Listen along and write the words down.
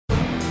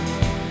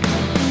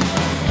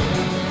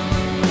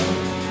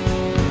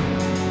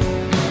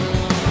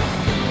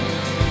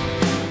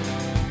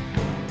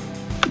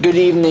Good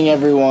evening,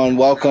 everyone.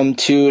 Welcome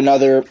to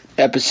another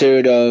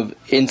episode of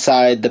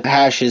Inside the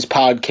Hashes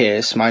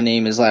podcast. My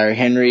name is Larry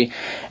Henry,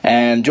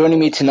 and joining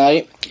me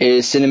tonight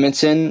is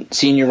Cinnaminson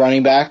senior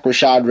running back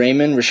Rashad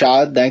Raymond.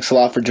 Rashad, thanks a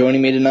lot for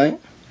joining me tonight.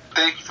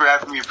 Thank you for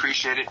having me.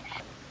 Appreciate it.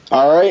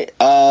 All right.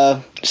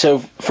 So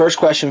first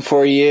question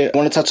for you. I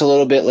want to touch a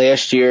little bit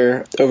last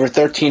year. Over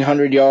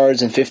 1,300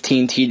 yards and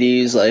 15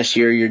 TDs last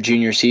year, your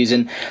junior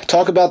season.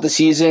 Talk about the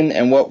season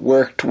and what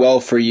worked well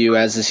for you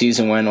as the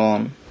season went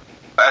on.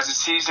 As the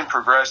season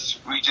progressed,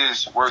 we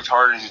just worked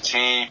hard as a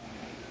team.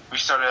 We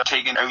started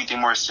taking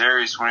everything more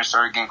serious when it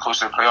started getting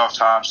closer to playoff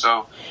time.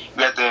 So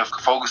we had to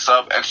focus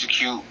up,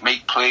 execute,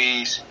 make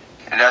plays,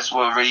 and that's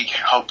what really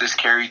helped us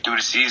carry through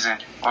the season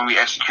when we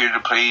executed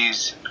the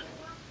plays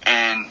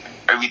and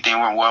everything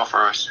went well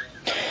for us.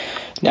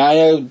 Now, I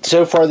know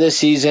so far this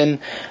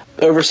season,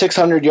 over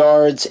 600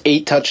 yards,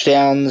 8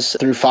 touchdowns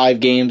through 5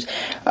 games.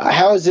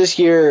 How has this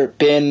year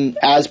been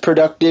as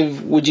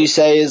productive, would you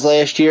say, as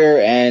last year?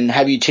 And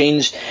have you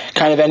changed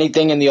kind of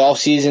anything in the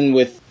offseason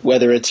with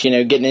whether it's,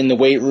 getting in the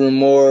weight room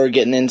more,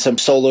 getting in some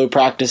solo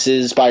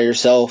practices by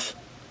yourself?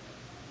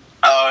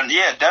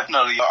 Yeah,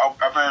 definitely.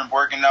 I've been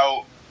working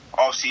out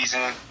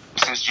off-season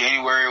since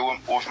January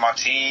with my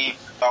team.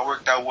 I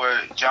worked out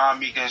with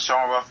John Meekin,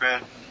 Sean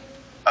Ruffin,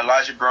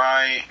 Elijah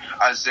Bryant,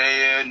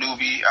 Isaiah,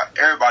 Newby,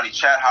 everybody,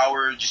 Chad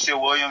Howard,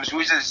 Jaseel Williams.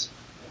 We just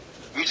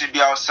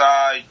be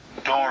outside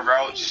doing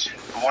routes,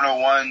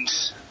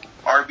 one-on-ones,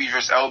 RB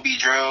versus LB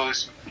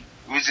drills.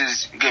 We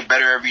just get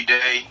better every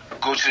day,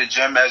 go to the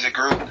gym as a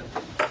group,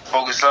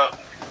 focus up,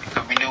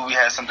 because we knew we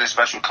had something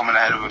special coming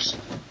ahead of us.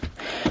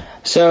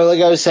 So, like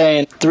I was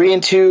saying,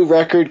 3-2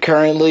 record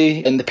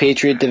currently in the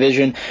Patriot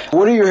division.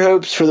 What are your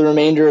hopes for the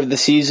remainder of the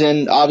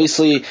season?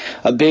 Obviously,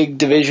 a big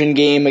division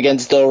game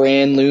against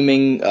Delran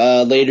looming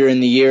later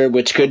in the year,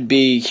 which could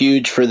be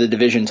huge for the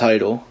division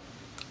title.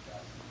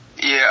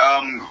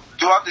 Yeah,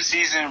 throughout the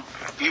season,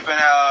 we've been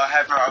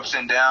having our ups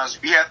and downs.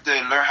 We have to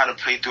learn how to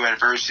play through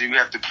adversity. We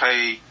have to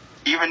play,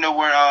 even though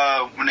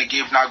when the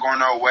game's not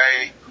going our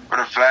way or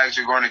the flags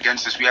are going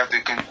against us, we have to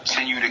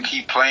continue to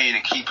keep playing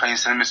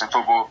Cinnaminson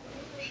football.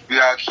 We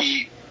got to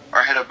keep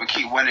our head up and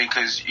keep winning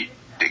because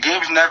the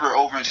game's never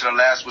over until the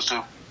last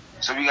whistle.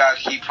 So we got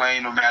to keep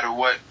playing no matter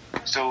what.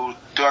 So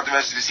throughout the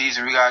rest of the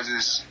season, we got to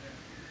just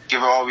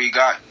give it all we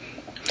got.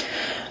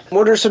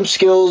 What are some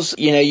skills,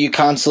 you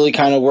constantly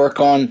kind of work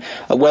on,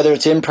 whether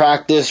it's in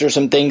practice or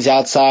some things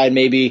outside,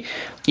 maybe,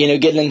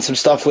 getting in some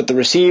stuff with the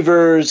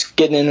receivers,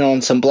 getting in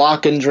on some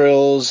blocking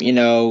drills,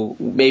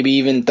 maybe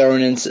even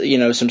throwing in,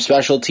 some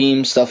special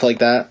teams, stuff like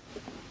that?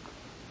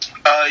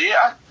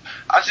 Yeah,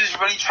 I just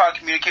really try to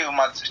communicate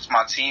with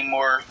my team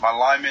more, my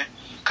linemen,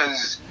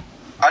 because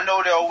I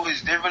know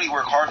they really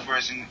work hard for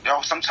us, and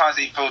sometimes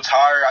they feel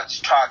tired. I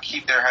just try to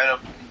keep their head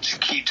up,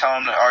 just keep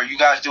telling them, "Are you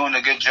guys doing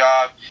a good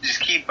job? Just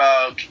keep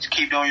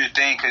doing your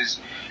thing." Because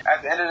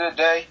at the end of the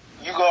day,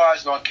 you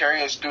guys gonna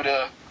carry us through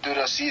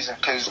the season,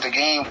 because the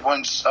game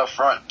wins up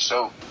front.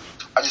 So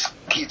I just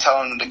keep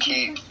telling them to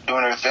keep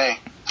doing their thing.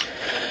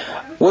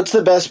 What's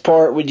the best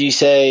part, would you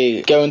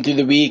say, going through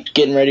the week,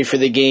 getting ready for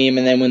the game,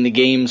 and then when the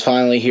game's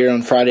finally here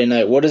on Friday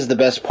night? What is the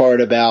best part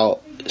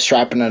about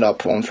strapping it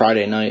up on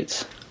Friday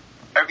nights?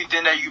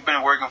 Everything that you've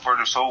been working for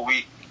this whole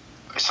week,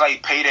 it's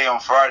like payday on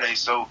Friday.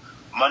 So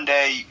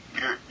Monday,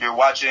 you're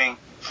watching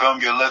film,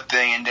 you're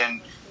lifting, and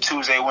then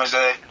Tuesday,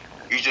 Wednesday,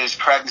 you're just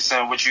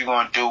practicing what you're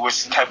going to do, what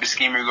type of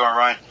scheme you're going to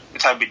run,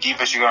 what type of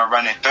defense you're going to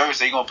run. And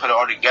Thursday, you're going to put it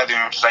all together.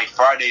 And it's like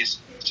Friday's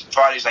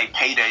like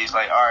paydays.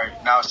 Like, all right,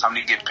 now it's time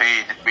to get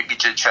paid. We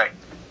get your check.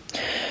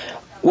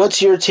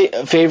 What's your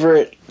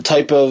favorite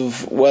type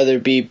of, whether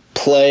it be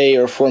play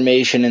or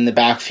formation in the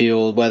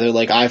backfield, whether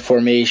like I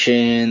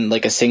formation,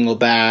 like a single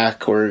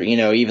back, or,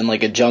 even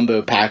like a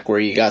jumbo pack where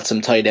you got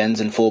some tight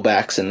ends and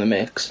fullbacks in the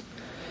mix?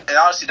 It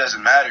honestly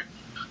doesn't matter,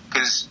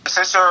 because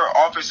since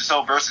our offense is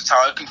so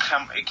versatile, we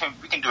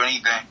can do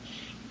anything.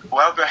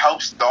 Whatever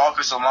helps the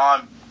offensive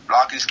line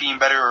blocking scheme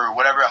better, or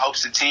whatever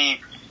helps the team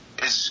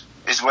is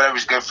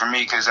whatever's good for me,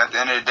 because at the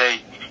end of the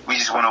day, we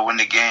just want to win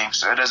the game.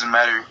 So it doesn't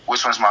matter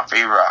which one's my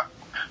favorite.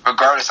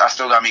 Regardless, I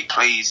still got to make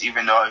plays,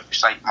 even though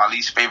it's like my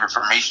least favorite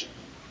formation.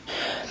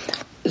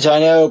 So I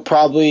know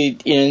probably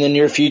in the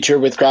near future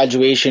with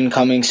graduation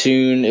coming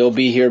soon, it'll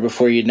be here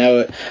before you know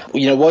it.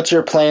 What's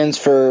your plans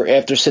for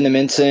after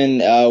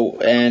Cinnaminson,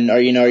 and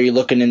are you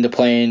looking into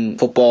playing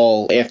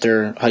football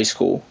after high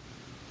school?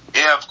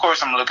 Yeah, of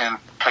course I'm looking to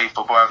play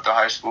football after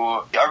high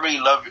school. I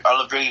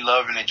really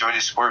love and enjoy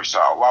this sport, so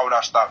why would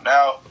I stop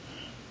now?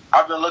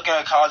 I've been looking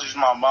at colleges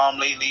with my mom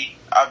lately.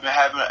 I've been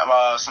having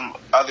some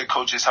other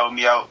coaches help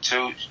me out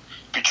too.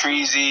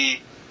 Patrizzi,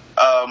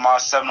 my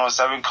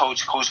 7-on-7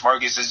 coach, Coach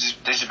Marcus, has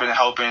just been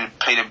helping,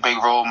 played a big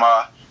role in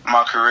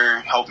my career,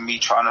 helping me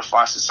trying to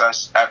find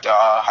success after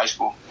high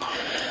school.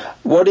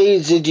 What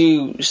age did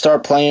you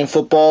start playing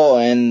football,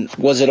 and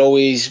was it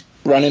always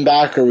running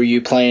back, or were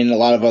you playing a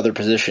lot of other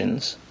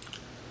positions?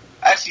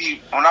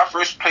 Actually, when I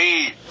first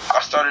played,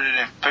 I started it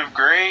in 5th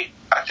grade.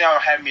 I think I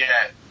had me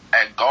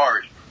at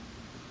guard.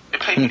 They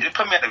put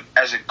me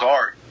as a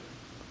guard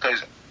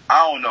because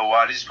I don't know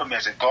why. They just put me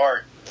as a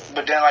guard.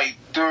 But then, like,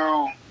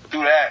 through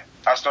that,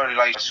 I started,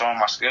 like, showing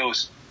my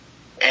skills.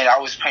 And I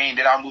was playing.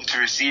 Then I moved to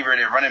receiver and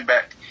then running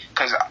back.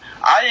 Because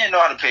I didn't know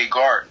how to play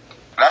guard.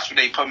 That's what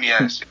they put me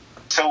as.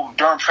 So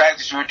during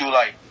practice, we would do,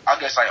 like, I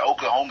guess, like,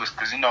 Oklahoma's.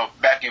 Because,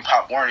 back in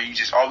Pop Warner,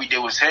 all we did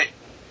was hit.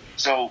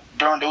 So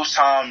during those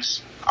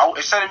times,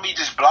 instead of me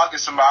just blocking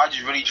somebody, I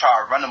just really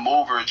try to run them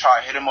over and try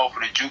to hit them off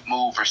with a juke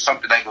move or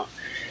something like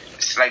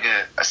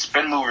a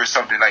spin move or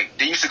something. Like,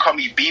 they used to call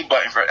me B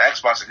button for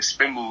Xbox, like a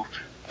spin move,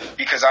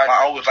 because I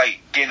always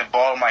like getting the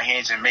ball in my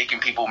hands and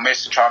making people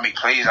miss and try to make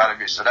plays out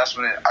of it. So that's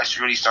when I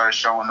really started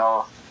showing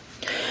off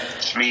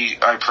me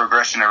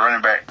progression and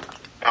running back,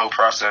 the whole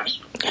process.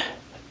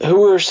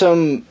 Who are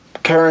some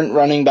current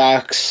running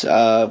backs,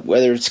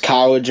 whether it's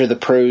college or the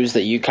pros,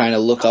 that you kind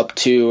of look up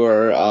to,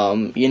 or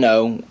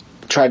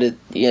try to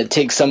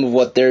take some of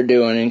what they're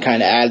doing and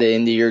kind of add it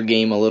into your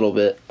game a little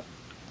bit?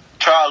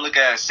 Try to look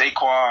at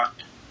Saquon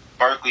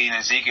Barkley and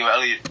Ezekiel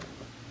Elliott.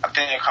 I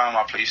think they're kind of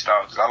my play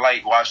style because I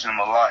like watching them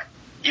a lot.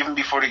 Even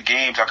before the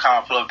games, I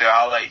kind of pull up their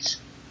highlights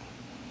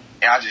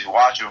and I just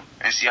watch them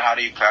and see how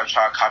they play. I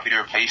try to copy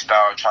their play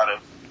style, try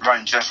to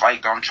run just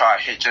like them, try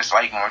to hit just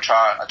like them, I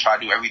try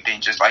to do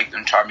everything just like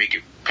them, try to make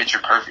it picture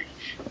perfect.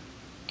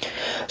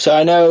 So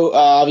I know,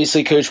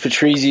 obviously, Coach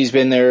Patrizzi's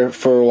been there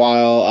for a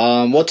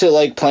while. What's it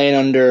like playing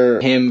under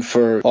him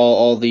for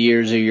all the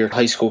years of your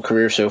high school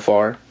career so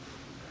far?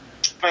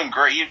 It's been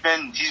great.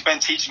 He's been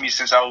teaching me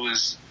since I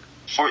was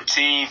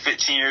 14,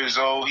 15 years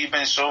old. He's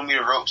been showing me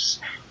the ropes.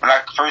 When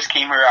I first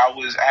came here, I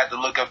had to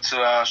look up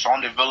to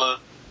Sean DeVilla,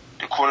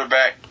 the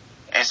quarterback,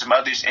 and some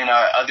others, and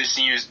other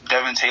seniors,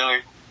 Devin Taylor.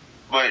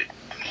 But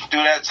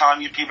through that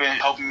time, he's been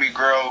helping me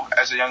grow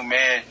as a young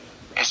man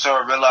and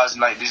start realizing,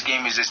 like, this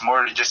game is just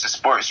more than just a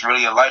sport. It's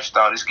really a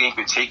lifestyle. This game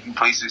can take you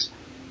places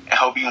and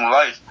help you in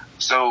life.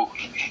 So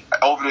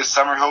over the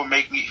summer,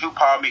 he'll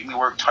probably make me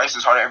work twice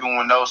as hard as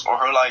everyone else, or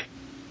he'll, like,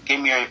 give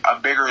me a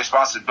bigger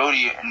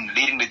responsibility in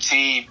leading the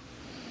team.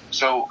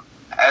 So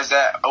as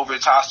that, over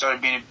time,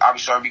 I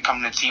started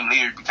becoming a team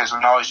leader, because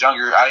when I was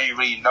younger, I didn't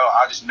really know.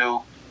 I just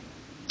knew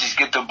just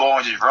get the ball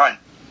and just run,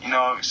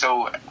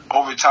 So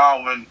over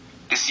time, when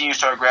the seniors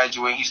started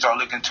graduating, he started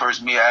looking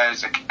towards me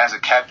as a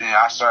captain, and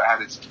I started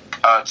having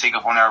to take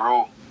up on that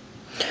role.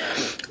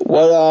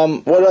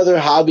 What other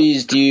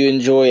hobbies do you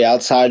enjoy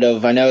outside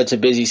of, I know it's a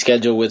busy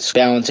schedule with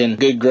balancing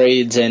good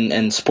grades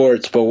and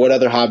sports, but what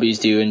other hobbies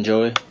do you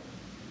enjoy?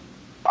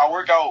 I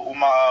work out with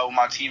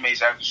my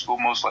teammates after school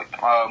mostly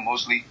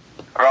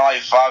around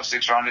like 5,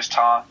 6 around this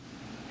time.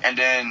 And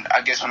then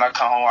I guess when I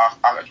come home,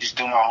 I just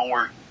do my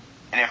homework.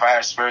 And if I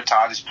have spare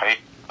time, I just play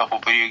a couple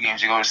video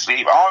games and go to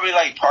sleep. I don't really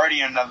like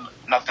partying or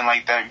nothing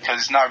like that, because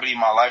it's not really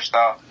my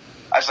lifestyle.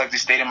 I just like to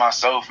stay to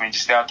myself and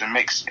just stay out the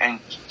mix and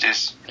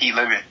just keep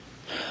living.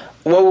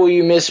 What will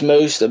you miss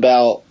most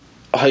about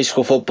high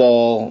school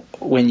football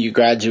when you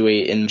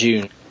graduate in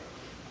June?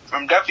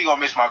 I'm definitely going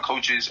to miss my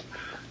coaches,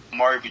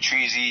 Mario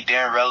Patrizzi,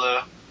 Dan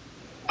Rella,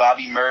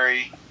 Bobby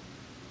Murray,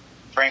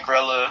 Frank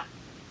Rella,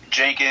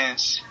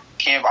 Jenkins,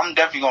 Camp. I'm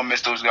definitely going to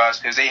miss those guys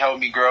because they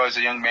helped me grow as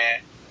a young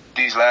man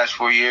these last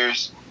 4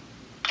 years.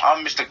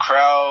 I'll miss the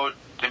crowd,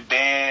 the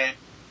band.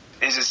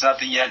 It's just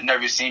nothing yet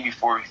never seen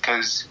before,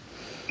 because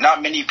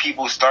not many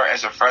people start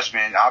as a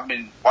freshman. I've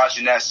been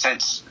watching that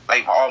since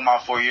like all my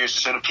 4 years.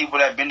 So the people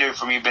that have been there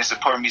for me have been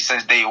supporting me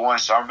since day one.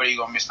 So I'm really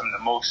going to miss them the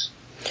most.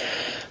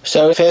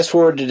 So fast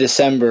forward to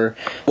December,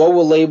 what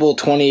will label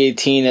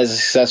 2018 as a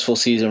successful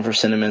season for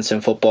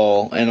Cinnaminson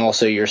football and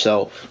also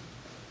yourself?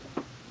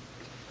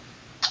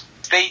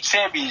 State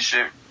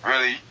championship,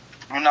 really.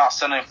 We're not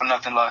settling for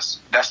nothing less.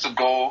 That's the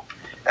goal.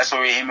 That's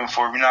what we're aiming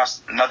for. We're not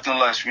nothing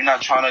less. We're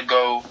not trying to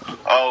go,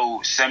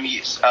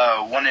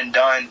 one and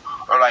done,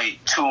 or like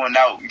 2 and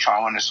out. We're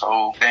trying to win this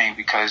whole thing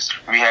because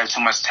we have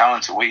too much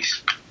talent to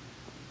waste.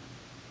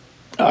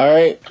 All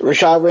right,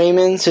 Rashad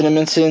Raymond,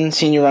 Cinnaminson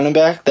senior running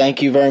back,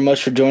 thank you very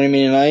much for joining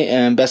me tonight,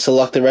 and best of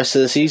luck the rest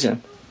of the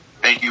season.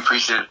 Thank you.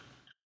 Appreciate it.